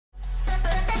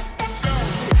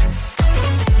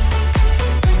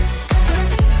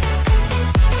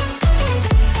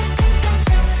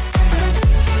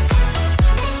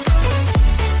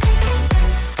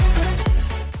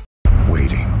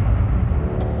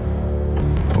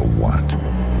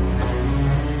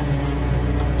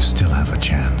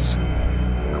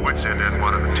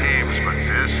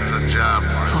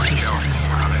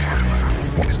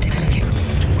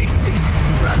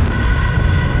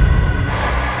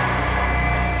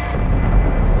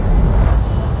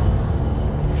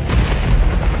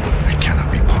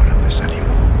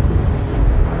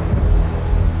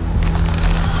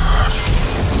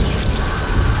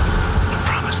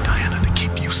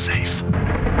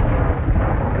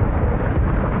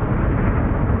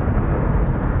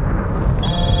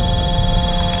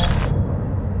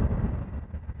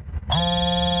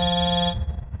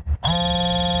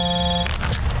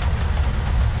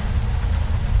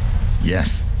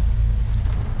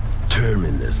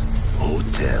Terminus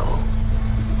Hotel,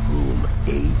 room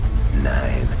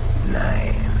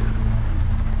 899.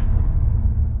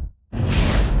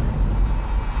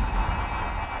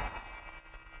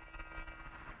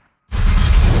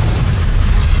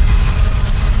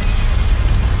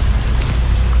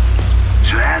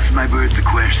 So I asked my bird the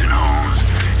question, Holmes,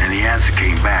 and the answer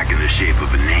came back in the shape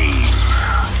of a name.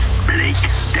 Blake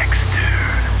Dexter.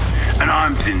 An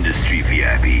arms industry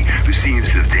VIP who seems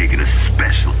to have taken a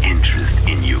special interest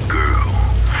in your girl.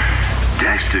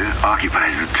 Dexter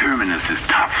occupies the Terminus's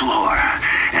top floor,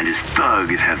 and his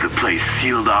thugs have the place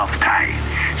sealed off tight.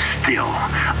 Still,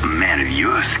 a man of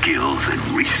your skills and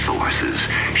resources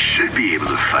should be able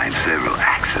to find several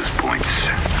access points.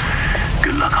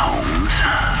 Good luck, Holmes.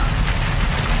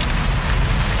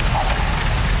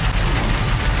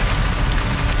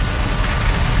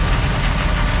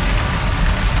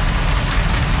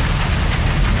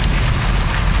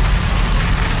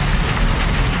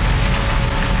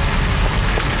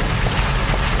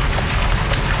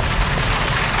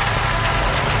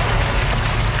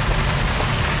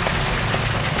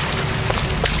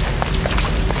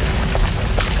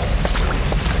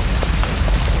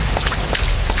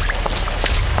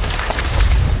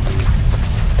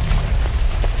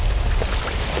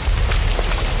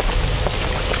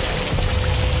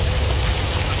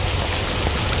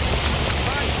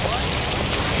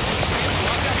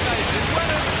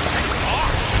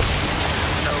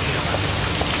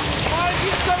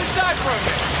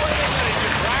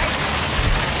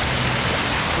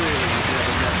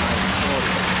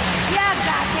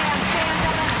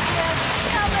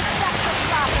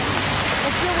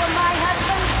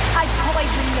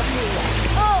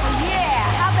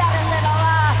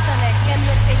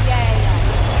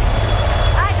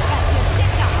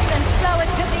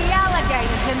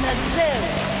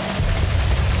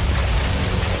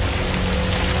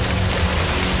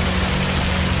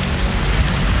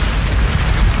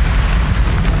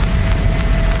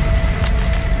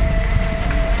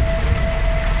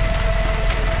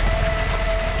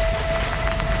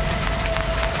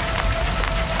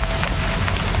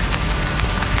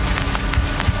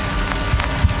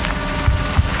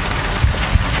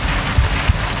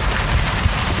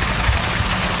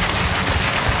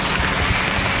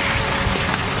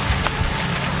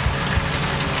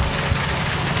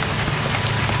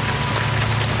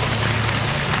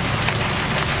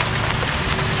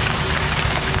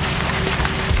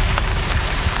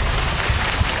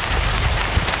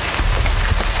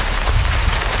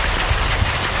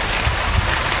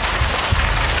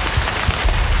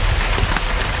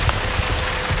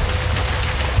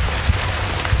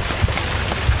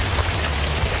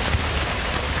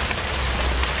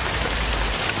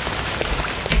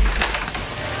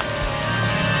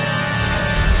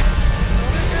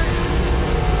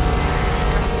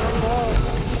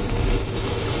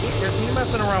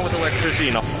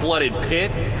 In a flooded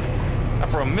pit? Not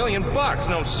for $1 million,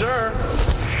 no sir.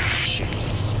 Shit.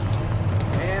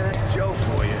 Man, that's Joe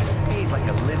for you. He's like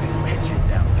a living legend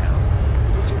downtown.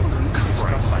 Would you believe he was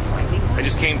struck by lightning? I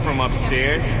just came from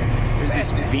upstairs. There's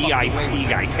this VIP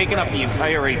guy taking up the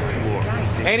entire 8th floor.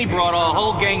 And he brought a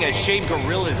whole gang of shaved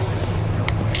gorillas.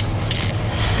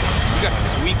 You got the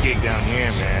sweet gig down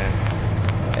here, man.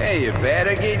 Hey, you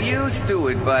better get used to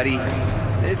it, buddy.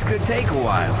 This could take a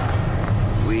while.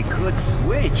 We could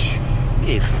switch,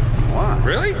 if you want.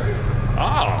 Really?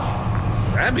 Oh,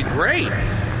 that'd be great.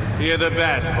 You're the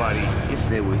best, buddy. If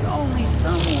there was only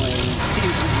some way you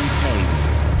could repay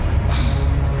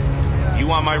me. You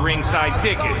want my ringside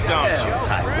tickets, don't you?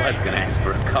 I was gonna ask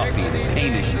for a coffee and a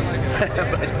Danish,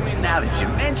 but now that you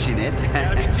mention it...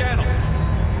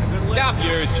 Stop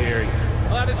yours, Jerry.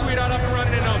 I'll have the suite on up and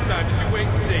running in no time. Just you wait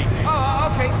and see. Oh,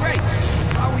 okay, great.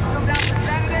 Are we still down for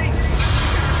Saturday?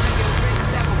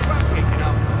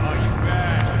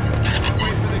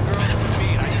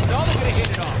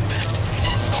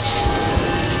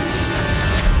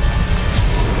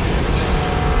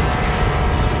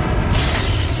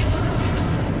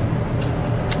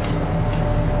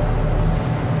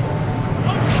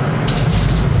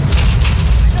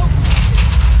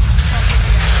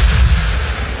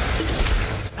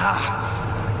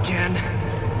 Again?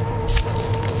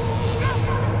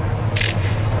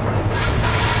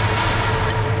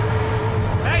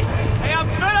 Hey, I'm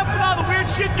fed up with all the weird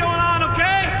shit going on,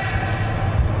 okay?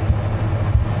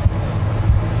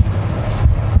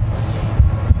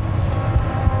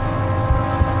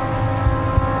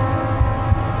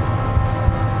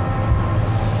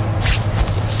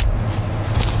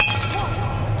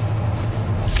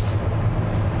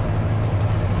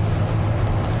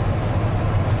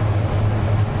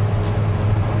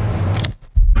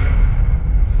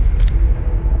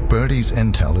 Birdie's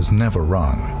intel is never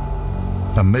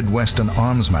wrong. A Midwestern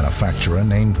arms manufacturer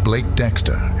named Blake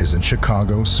Dexter is in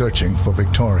Chicago searching for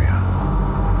Victoria.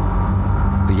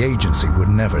 The agency would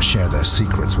never share their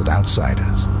secrets with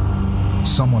outsiders.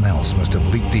 Someone else must have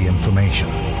leaked the information.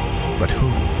 But who?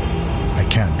 I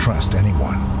can't trust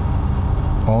anyone.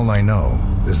 All I know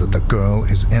is that the girl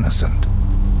is innocent.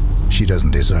 She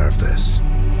doesn't deserve this.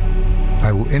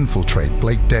 I will infiltrate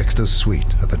Blake Dexter's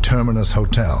suite at the Terminus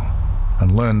Hotel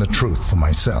and learn the truth for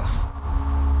myself.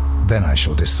 Then I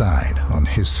shall decide on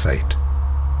his fate.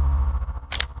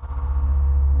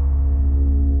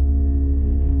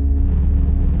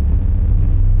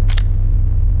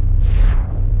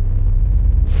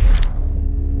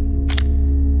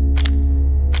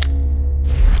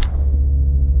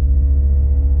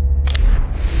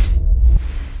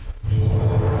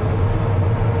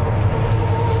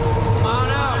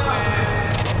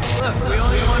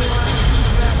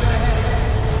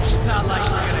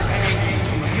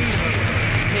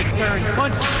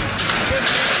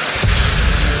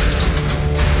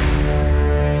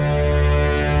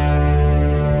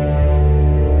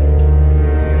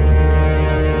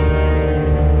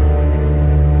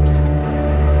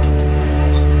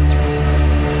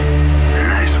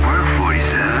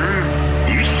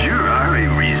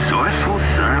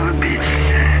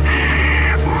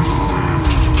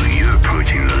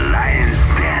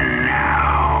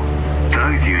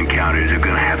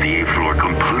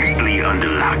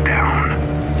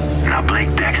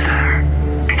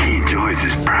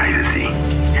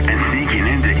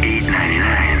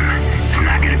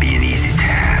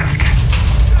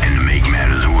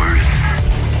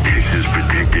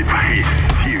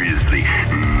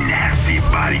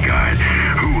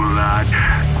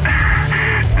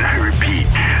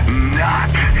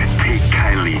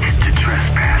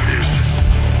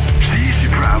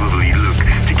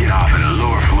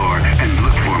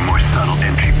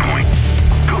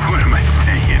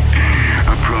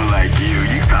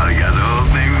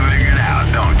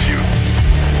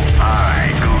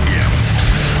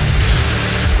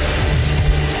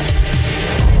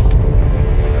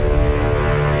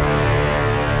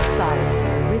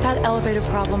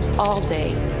 All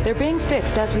day. They're being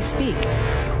fixed as we speak.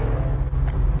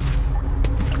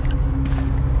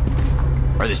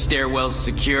 Are the stairwells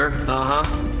secure? Uh-huh.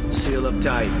 Seal up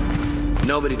tight.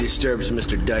 Nobody disturbs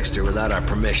Mr. Dexter without our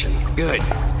permission. Good.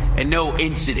 And no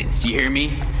incidents, you hear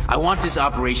me? I want this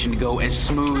operation to go as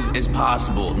smooth as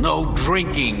possible. No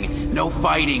drinking, no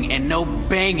fighting, and no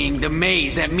banging the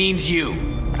maze. That means you.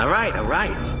 All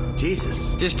right.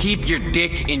 Jesus. Just keep your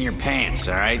dick in your pants,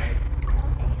 all right?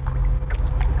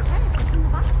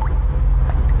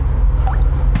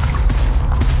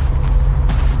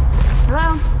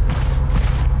 Hello?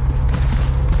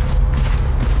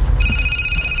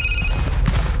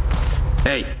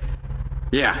 Hey.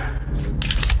 Yeah.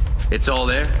 It's all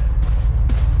there?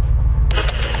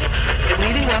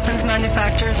 Leading weapons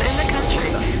manufacturers in the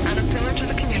country and a pillar to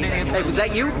the community. Hey, was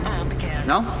that you?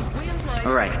 No?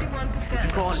 All right.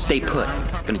 Stay put.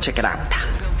 Gonna check it out.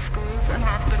 Schools and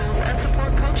hospitals and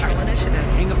support cultural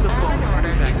initiatives. Hang up the phone. In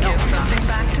order to give something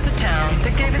back to the town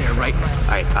that gave us. Yeah, right. All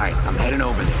right. I'm heading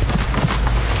over there.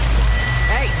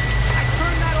 Hey, I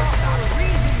turned that off for a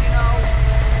reason, you know.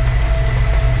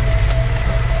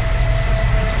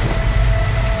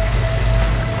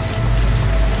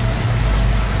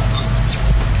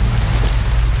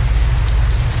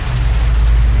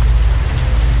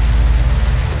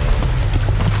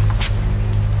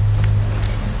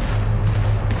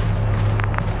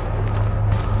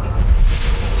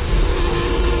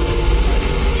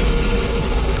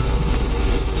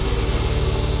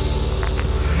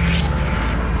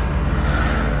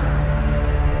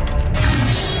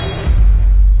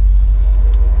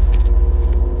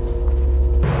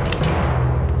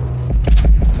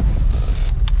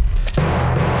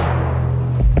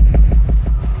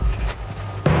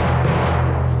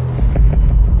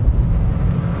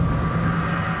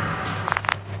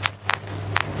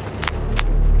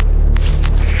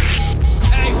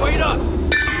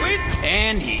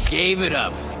 And he gave it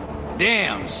up.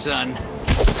 Damn, son.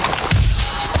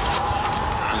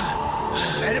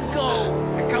 Let him go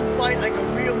and come fight like a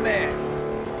real man.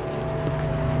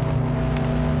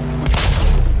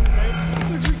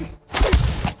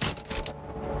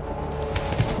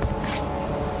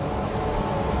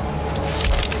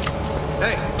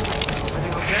 Hey,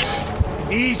 everything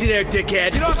okay? Easy there,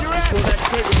 dickhead. Get off your ass! Pull that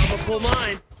trigger, I'm gonna pull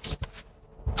mine.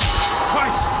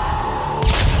 Christ!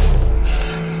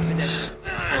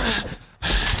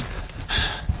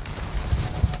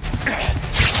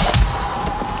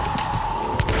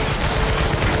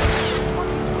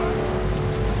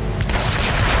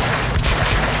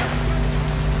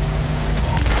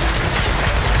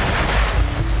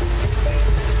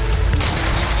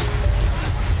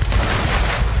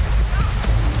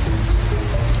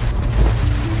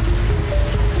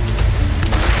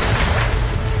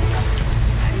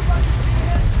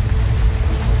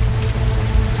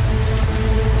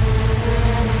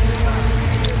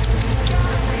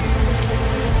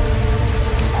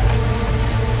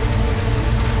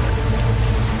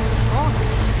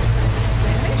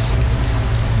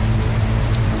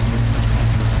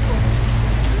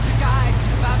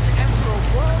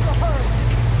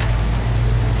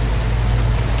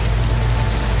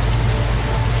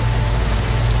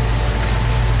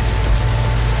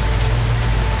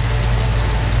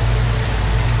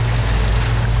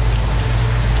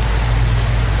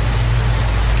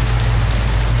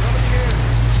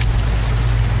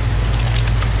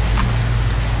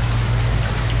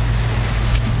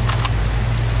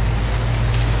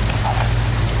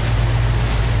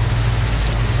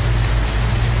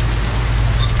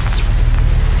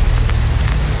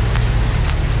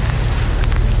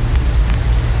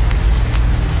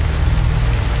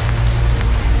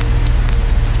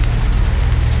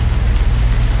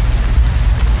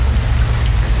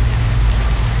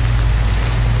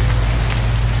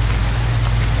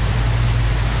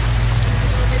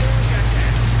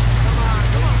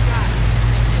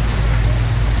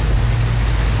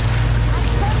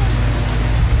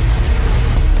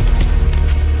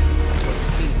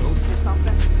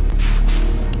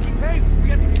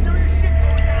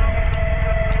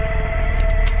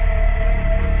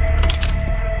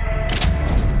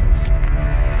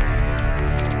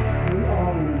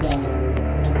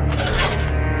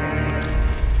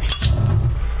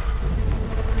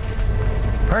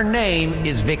 Her name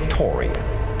is Victoria,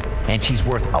 and she's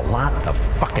worth a lot of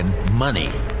fucking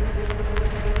money.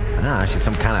 Ah, she's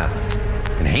some kind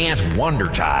of enhanced wonder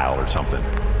child or something.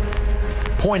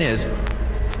 Point is,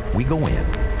 we go in,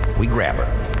 we grab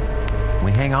her,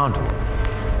 we hang on to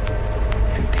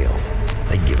her until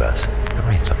they give us the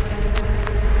ransom.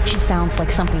 She sounds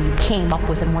like something you came up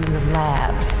with in one of your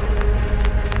labs.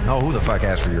 Oh, who the fuck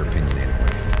asked for your opinion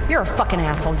anyway? You're a fucking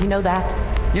asshole, you know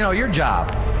that? You know, your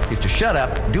job is to shut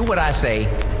up, do what I say,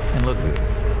 and look good.